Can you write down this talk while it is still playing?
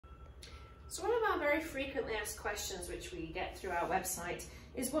So one of our very frequently asked questions which we get through our website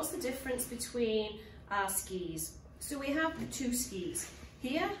is what's the difference between our skis? So we have two skis.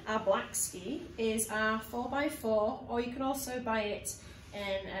 Here, our black ski is our 4x4, or you can also buy it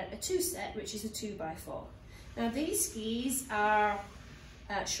in a two set, which is a 2x4. Now these skis are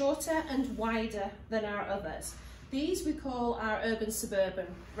shorter and wider than our others. These we call our urban suburban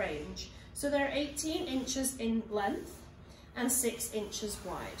range. So they're 18 inches in length and 6 inches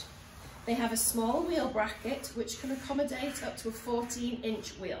wide. They have a small wheel bracket which can accommodate up to a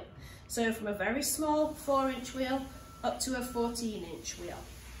 14-inch wheel. So from a very small 4-inch wheel up to a 14-inch wheel.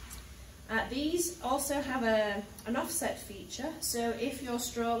 These also have an offset feature, so if your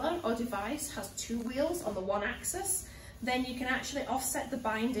stroller or device has two wheels on the one axis, then you can actually offset the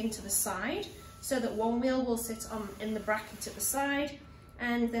binding to the side so that one wheel will sit in the bracket at the side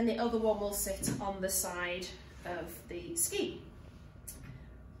and then the other one will sit on the side of the ski.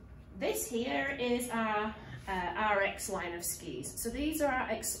 This here is our RX line of skis. So these are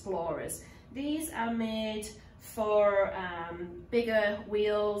our Explorers. These are made for bigger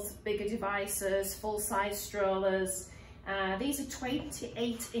wheels, bigger devices, full-size strollers. These are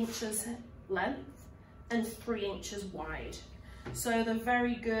 28 inches length and 3 inches wide. So they're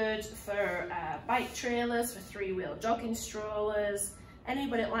very good for bike trailers, for three-wheel jogging strollers,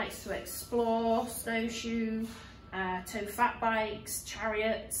 anybody that likes to explore, snowshoe, tow fat bikes,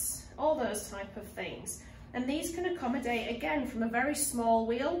 chariots, all those type of things. And these can accommodate, again, from a very small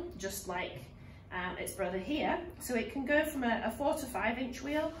wheel, just like its brother here. So it can go from a 4 to 5 inch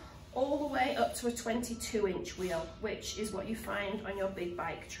wheel all the way up to a 22-inch wheel, which is what you find on your big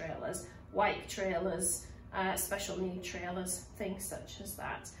bike trailers, white trailers, special need trailers, things such as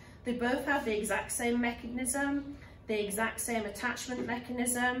that. They both have the exact same mechanism, the exact same attachment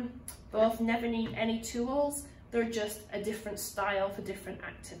mechanism, both never need any tools. They're just a different style for different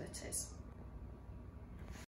activities.